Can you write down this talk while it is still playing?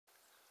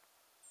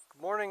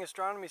Morning,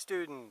 astronomy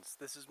students.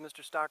 This is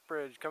Mr.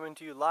 Stockbridge coming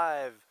to you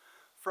live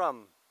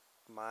from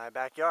my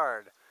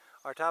backyard.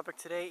 Our topic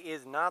today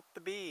is not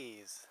the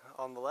bees.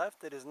 On the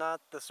left, it is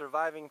not the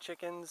surviving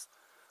chickens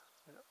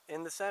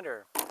in the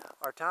center.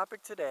 Our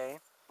topic today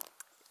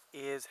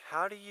is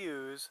how to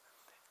use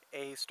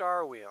a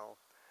star wheel.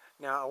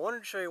 Now, I wanted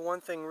to show you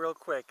one thing real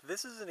quick.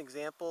 This is an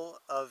example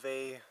of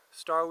a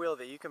star wheel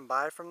that you can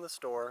buy from the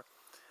store.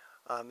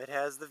 It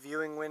has the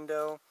viewing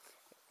window.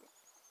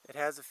 It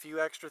has a few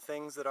extra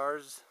things that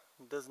ours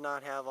does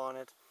not have on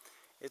it.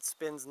 It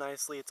spins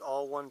nicely. It's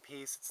all one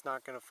piece. It's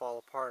not going to fall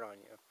apart on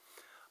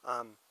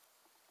you.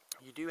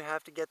 You do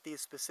have to get these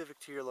specific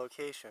to your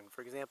location.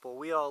 For example,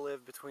 we all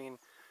live between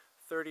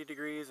 30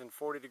 degrees and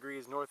 40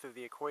 degrees north of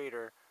the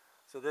equator,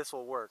 so this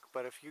will work.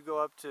 But if you go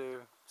up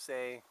to,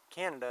 say,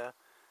 Canada,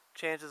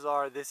 chances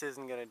are this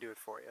isn't going to do it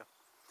for you.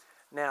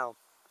 Now,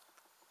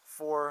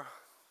 for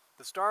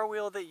the star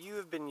wheel that you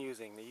have been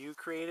using, that you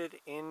created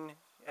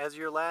as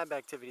your lab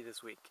activity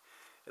this week,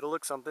 it'll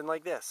look something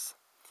like this.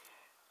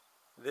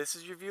 This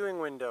is your viewing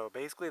window.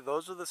 Basically,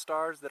 those are the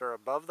stars that are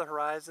above the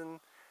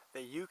horizon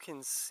that you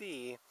can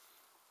see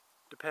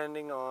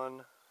depending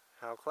on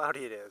how cloudy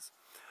it is.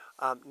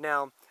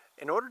 Now,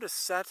 in order to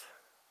set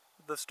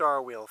the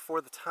star wheel for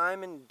the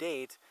time and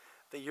date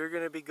that you're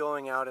going to be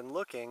going out and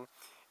looking,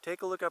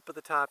 take a look up at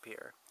the top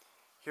here.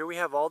 Here we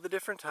have all the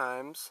different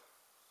times,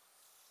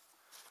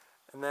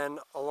 and then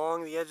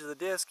along the edge of the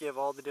disc you have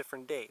all the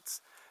different dates.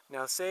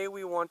 Now say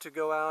we want to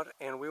go out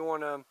and we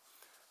want to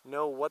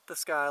know what the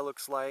sky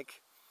looks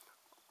like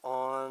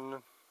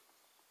on,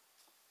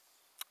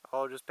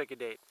 I'll just pick a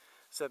date,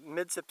 so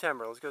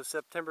mid-September. Let's go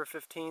September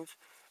 15th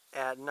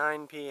at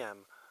 9 p.m.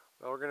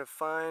 Well, we're going to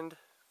find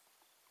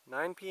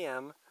 9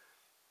 p.m.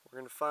 We're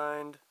going to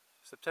find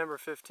September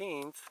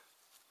 15th,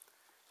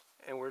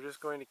 and we're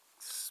just going to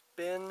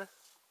spin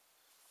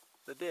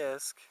the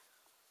disc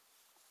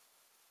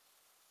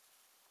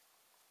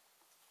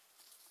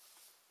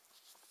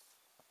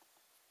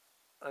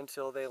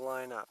until they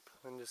line up,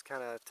 and just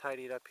kind of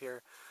tidy it up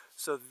here.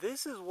 So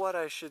this is what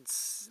I should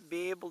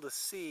be able to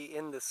see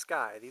in the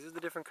sky. These are the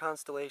different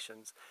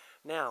constellations.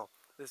 Now,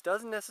 this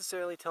doesn't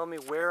necessarily tell me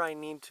where I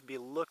need to be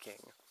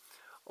looking.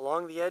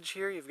 Along the edge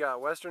here, you've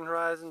got western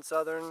horizon,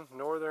 southern,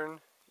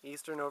 northern,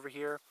 eastern over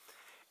here.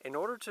 In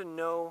order to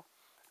know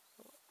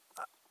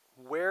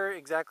where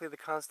exactly the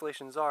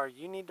constellations are,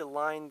 you need to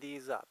line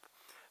these up.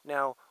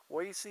 Now,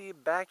 what you see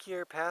back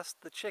here past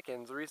the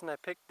chickens, the reason I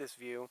picked this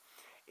view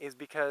is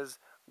because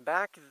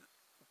back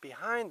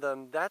behind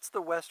them, that's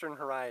the western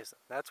horizon.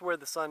 That's where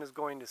the sun is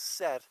going to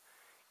set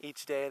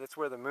each day. That's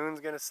where the moon's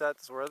going to set.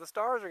 That's where the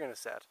stars are going to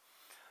set.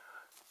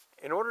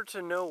 In order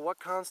to know what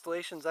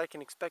constellations I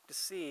can expect to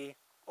see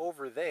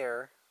over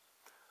there,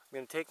 I'm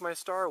going to take my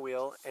star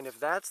wheel, and if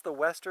that's the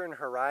western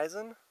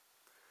horizon,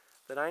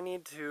 then I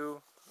need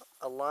to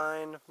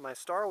align my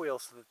star wheel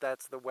so that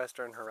that's the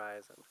western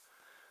horizon.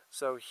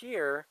 So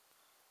here,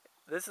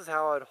 this is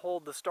how I'd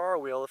hold the star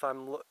wheel if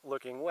I'm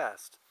looking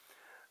west.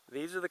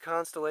 These are the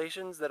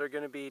constellations that are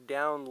going to be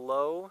down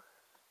low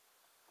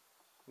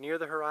near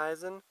the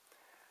horizon.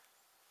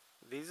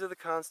 These are the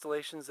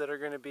constellations that are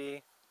going to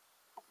be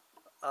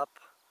up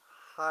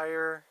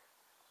higher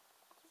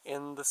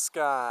in the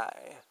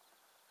sky.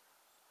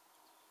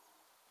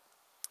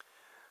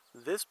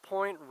 This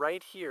point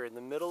right here in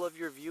the middle of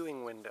your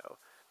viewing window,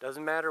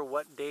 doesn't matter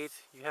what date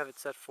you have it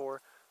set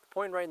for, the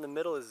point right in the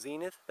middle is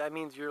zenith. That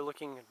means you're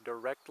looking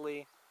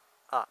directly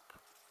up.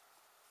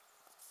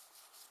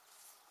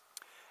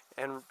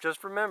 And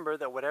just remember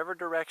that whatever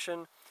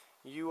direction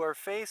you are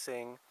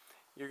facing,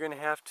 you're going to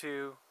have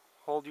to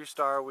hold your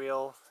star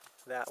wheel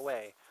that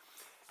way.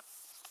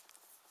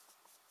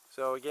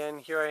 So again,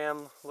 here I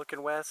am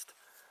looking west.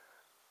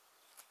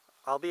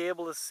 I'll be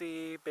able to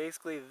see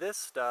basically this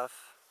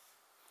stuff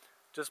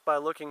just by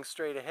looking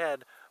straight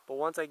ahead, but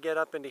once I get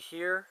up into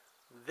here,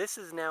 this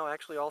is now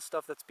actually all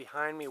stuff that's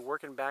behind me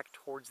working back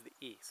towards the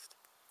east.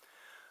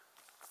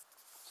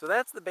 So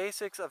that's the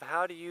basics of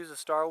how to use a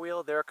star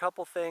wheel. There are a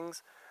couple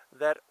things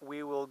that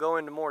we will go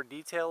into more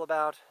detail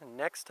about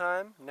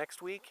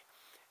next week,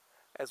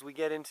 as we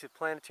get into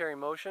planetary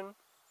motion.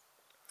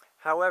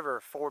 However,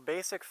 for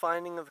basic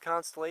finding of the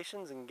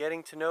constellations and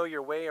getting to know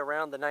your way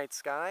around the night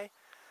sky,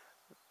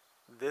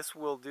 this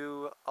will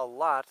do a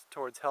lot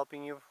towards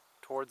helping you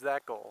towards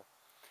that goal.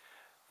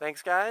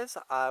 Thanks guys,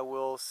 I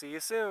will see you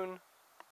soon.